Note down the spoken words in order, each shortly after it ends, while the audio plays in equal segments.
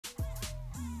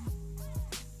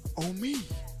Oh me.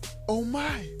 Oh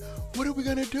my. What are we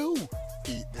gonna do?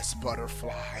 Eat this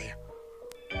butterfly.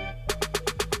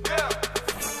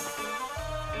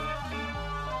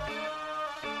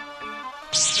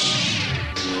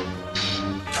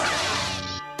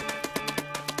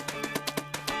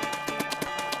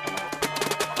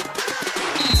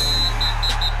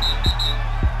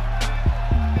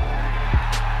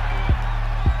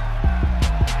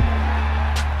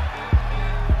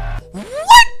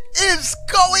 What is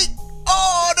going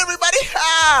on, everybody?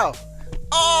 How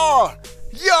are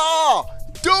y'all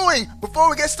doing? Before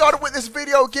we get started with this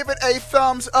video, give it a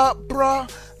thumbs up,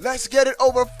 bruh. Let's get it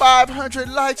over 500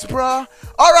 likes, bruh.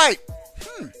 All right.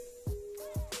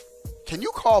 Can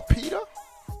you call PETA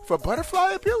for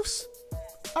butterfly abuse?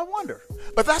 I wonder.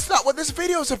 But that's not what this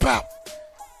video is about,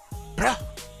 bruh.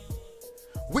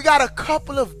 We got a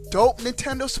couple of dope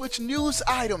Nintendo Switch news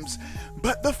items,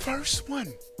 but the first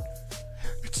one,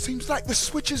 it seems like the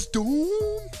Switch is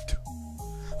doomed.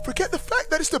 Forget the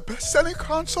fact that it's the best-selling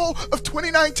console of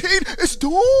 2019. It's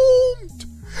doomed.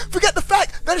 Forget the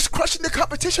fact that it's crushing the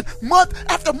competition month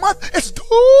after month. It's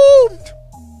doomed.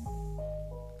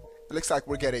 It looks like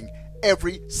we're getting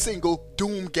every single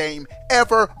Doom game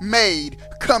ever made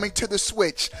coming to the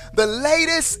Switch. The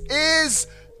latest is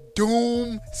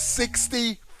Doom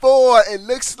 64. It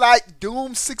looks like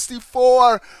Doom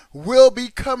 64 will be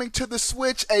coming to the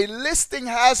Switch. A listing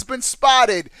has been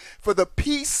spotted for the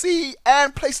PC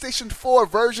and PlayStation 4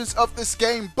 versions of this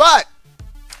game, but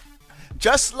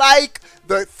just like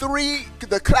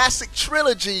the classic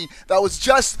trilogy that was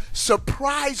just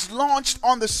surprise launched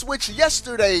on the Switch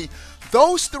yesterday,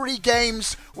 those 3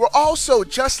 games were also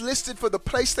just listed for the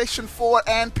PlayStation 4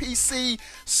 and PC.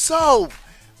 So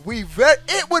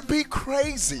it would be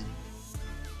crazy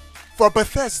for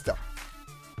Bethesda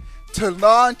to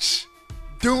launch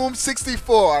Doom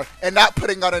 64 and not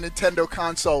putting on a Nintendo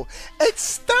console. It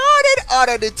started on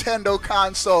a Nintendo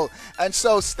console, and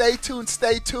so stay tuned,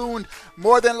 stay tuned.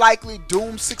 More than likely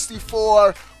Doom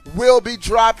 64 will be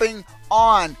dropping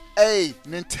on a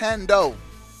Nintendo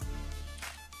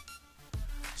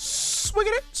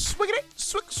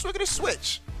swiggity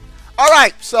Switch.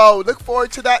 Alright, so look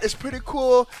forward to that. It's pretty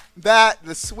cool that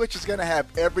the Switch is gonna have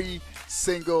every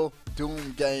single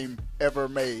Doom game ever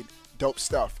made. Dope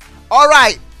stuff.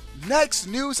 Alright, next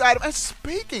news item. And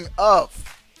speaking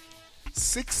of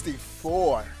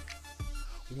 64,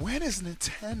 when is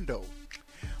Nintendo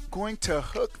going to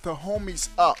hook the homies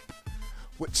up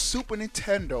with Super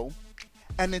Nintendo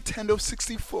and Nintendo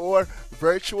 64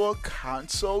 virtual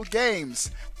console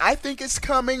games? I think it's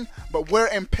coming, but we're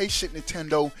impatient,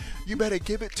 Nintendo. You better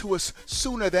give it to us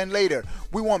sooner than later.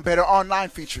 We want better online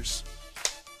features.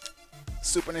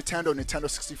 Super Nintendo, Nintendo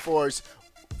 64's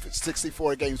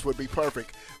 64 games would be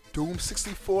perfect. Doom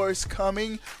 64 is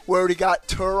coming. We already got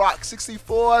Turok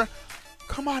 64.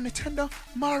 Come on, Nintendo.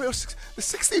 Mario 6. The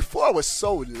 64 was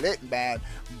so lit, man.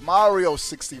 Mario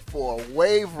 64,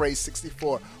 Wave Race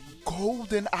 64,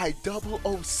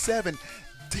 GoldenEye 007,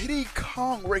 Diddy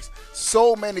Kong Race.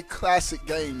 So many classic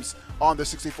games on the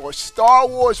 64. Star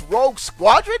Wars Rogue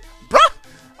Squadron? Bruh!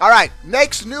 Alright,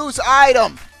 next news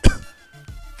item.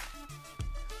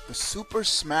 The Super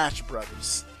Smash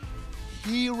Bros.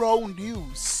 Hero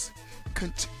news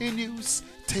continues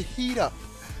to heat up.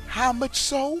 How much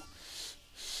so?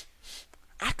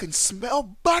 I can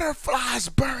smell butterflies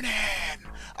burning.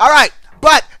 Alright,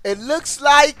 but it looks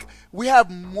like we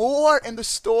have more in the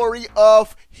story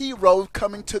of Hero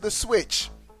coming to the Switch.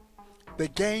 The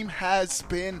game has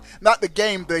been,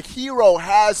 the hero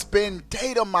has been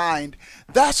data mined.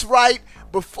 That's right,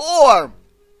 before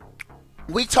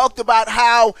we talked about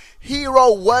how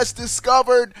Hero was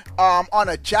discovered on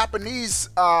a Japanese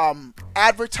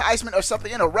advertisement or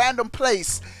something in a random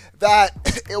place, that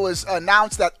it was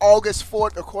announced that August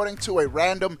 4th according to a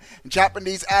random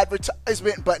Japanese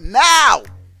advertisement. But now,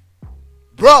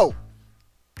 bro,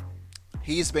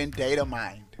 he's been data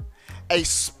mined. A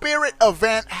Spirit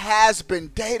event has been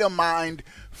data mined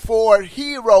for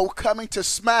Hero coming to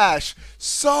Smash.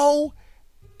 So,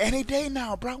 any day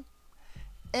now, bro.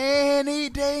 Any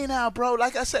day now, bro.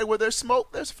 Like I said, where there's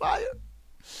smoke, there's fire.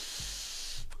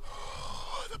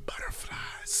 Oh, the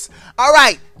butterflies. All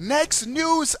right, next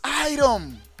news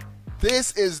item.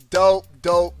 This is dope,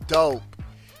 dope, dope.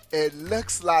 It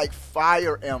looks like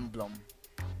Fire Emblem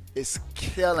is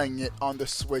killing it on the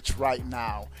Switch right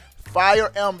now.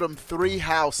 Fire Emblem Three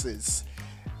Houses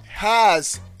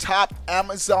has topped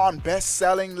Amazon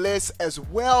best-selling lists, as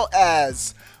well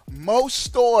as most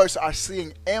stores are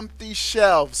seeing empty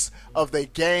shelves of the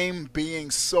game being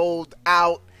sold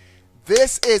out.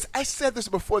 This is, I said this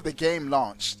before the game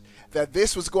launched, that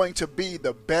this was going to be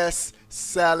the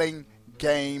best-selling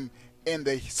game in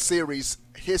the series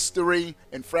history,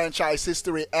 in franchise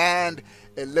history, and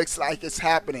it looks like it's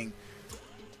happening.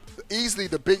 Easily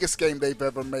the biggest game they've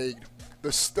ever made.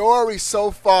 The story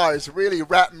so far has really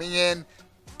wrapped me in.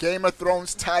 Game of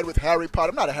Thrones tied with Harry Potter.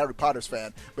 I'm not a Harry Potter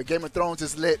fan, but Game of Thrones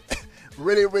is lit.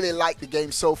 Really, really like the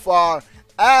game so far.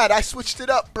 And I switched it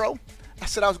up, bro. I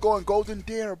said I was going Golden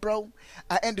Deer, bro.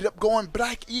 I ended up going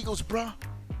Black Eagles, bro.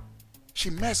 She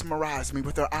mesmerized me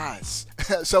with her eyes.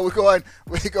 So we're going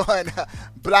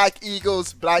Black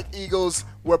Eagles. Black Eagles,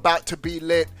 we're about to be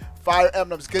lit. Fire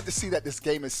Emblem, it's good to see that this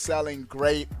game is selling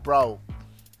great, bro.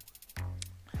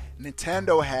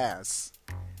 Nintendo has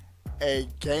a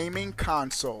gaming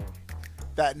console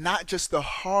that not just the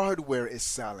hardware is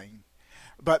selling,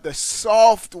 but the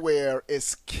software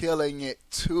is killing it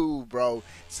too, bro.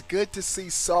 It's good to see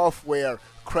software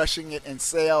crushing it in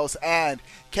sales, and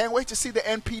can't wait to see the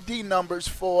NPD numbers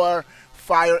for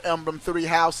Fire Emblem Three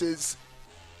Houses.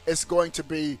 It's going to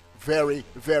be very,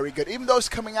 very good. Even though it's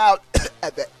coming out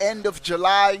at the end of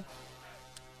July,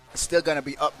 it's still going to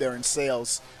be up there in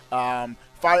sales.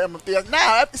 Fire Emblem 3.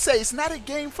 Now, I have to say, it's not a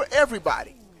game for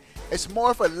everybody. It's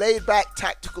more of a laid-back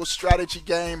tactical strategy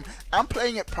game. I'm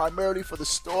playing it primarily for the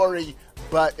story,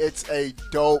 but it's a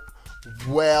dope,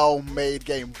 well-made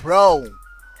game. Bro,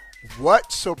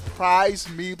 what surprised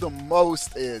me the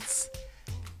most is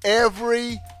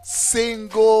every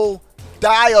single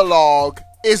dialogue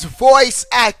is voice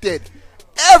acted.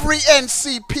 Every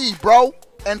NCP, bro.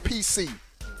 NPC.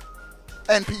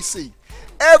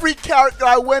 Every character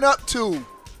I went up to,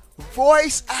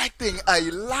 voice acting. A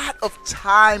lot of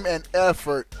time and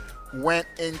effort went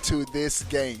into this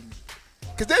game.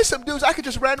 Because there's some dudes I could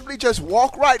just randomly just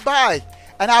walk right by,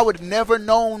 and I would never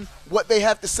known what they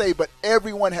have to say, but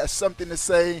everyone has something to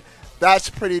say. That's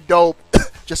pretty dope.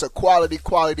 Just a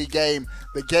quality game.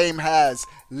 The game has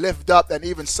lived up and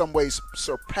even some ways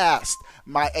surpassed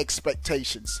my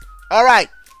expectations. All right,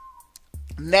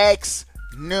 next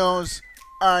news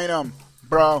item,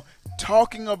 bro.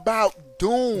 Talking about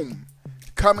Doom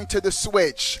coming to the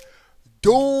Switch.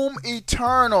 Doom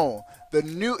Eternal, their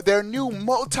new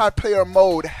multiplayer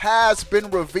mode has been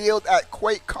revealed at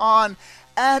QuakeCon,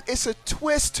 and it's a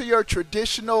twist to your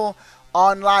traditional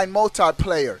online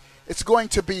multiplayer. It's going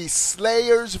to be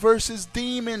Slayers versus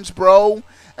Demons, bro.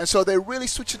 And so they really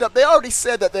switched it up. They already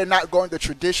said that they're not going the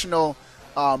traditional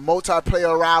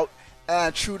multiplayer route.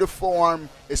 And true to form,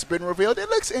 it's been revealed. It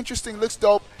looks interesting, looks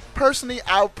dope. Personally,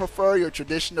 I would prefer your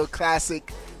traditional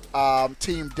classic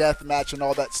team deathmatch and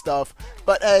all that stuff.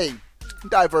 But hey,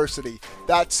 diversity.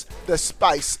 That's the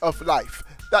spice of life.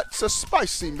 That's a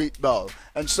spicy meatball.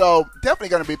 And so definitely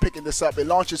going to be picking this up. It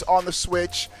launches on the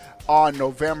Switch on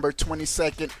November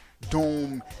 22nd.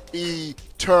 Doom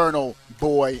Eternal,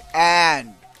 boy.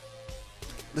 And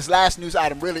this last news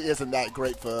item really isn't that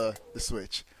great for the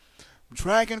Switch.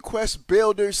 Dragon Quest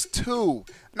Builders 2.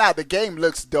 Now, the game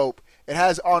looks dope. It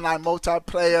has online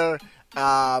multiplayer.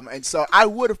 And so I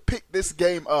would have picked this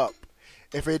game up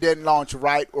if it didn't launch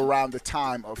right around the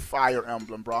time of Fire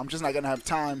Emblem, bro. I'm just not going to have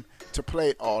time to play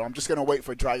it all. I'm just going to wait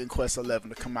for Dragon Quest 11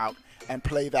 to come out and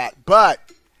play that. But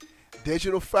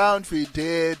Digital Foundry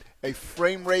did a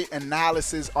frame rate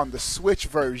analysis on the Switch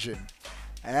version,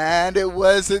 and it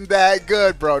wasn't that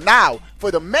good, bro. Now, for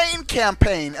the main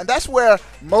campaign, and that's where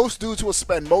most dudes will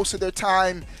spend most of their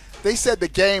time, they said the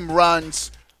game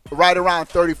runs right around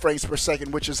 30 frames per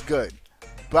second, which is good.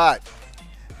 But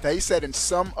they said in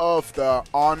some of the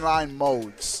online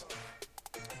modes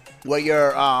where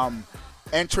you're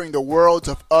entering the worlds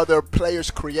of other players'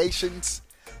 creations,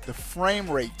 the frame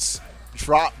rates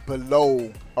drop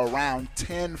below around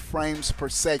 10 frames per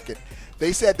second.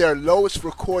 They said their lowest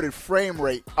recorded frame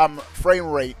rate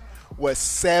was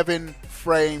 7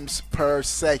 frames per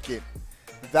second.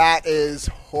 That is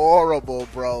horrible,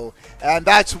 bro. And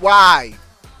that's why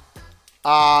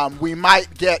we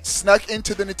might get snuck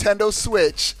into the Nintendo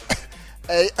Switch,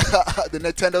 the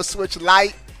Nintendo Switch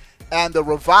Lite and the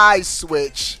revised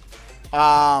Switch,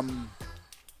 a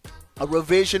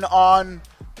revision on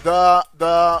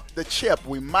the chip.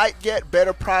 We might get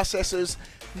better processors.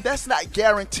 That's not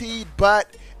guaranteed,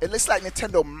 but it looks like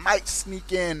Nintendo might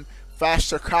sneak in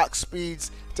faster clock speeds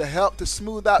to help to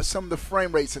smooth out some of the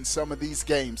frame rates in some of these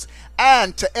games.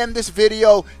 And to end this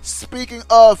video, speaking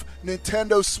of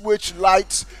Nintendo Switch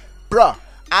Lites, bruh,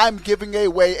 I'm giving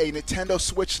away a Nintendo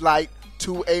Switch Lite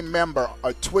to a member,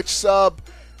 a Twitch sub,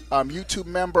 YouTube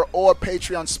member, or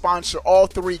Patreon sponsor. All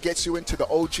three gets you into the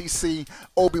OGC,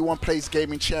 Obi-Wan Plays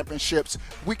Gaming Championships,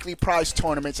 weekly prize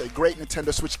tournaments, a great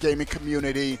Nintendo Switch gaming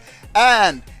community,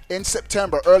 and in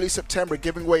September, early September,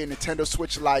 giving away a Nintendo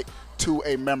Switch Lite to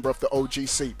a member of the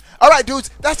OGC. All right,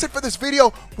 dudes, that's it for this video.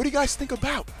 What do you guys think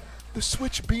about the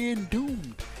Switch being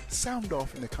doomed? Sound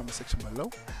off in the comment section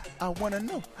below. I want to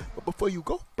know. But before you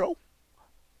go, bro,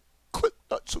 click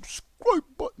that subscribe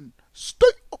button. Stay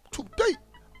up to date.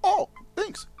 All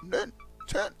things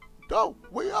Nintendo.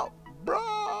 We out, bro.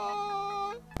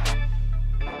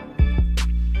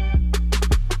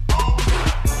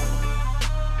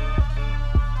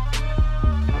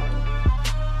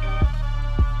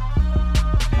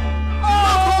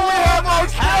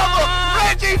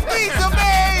 Reggie Feast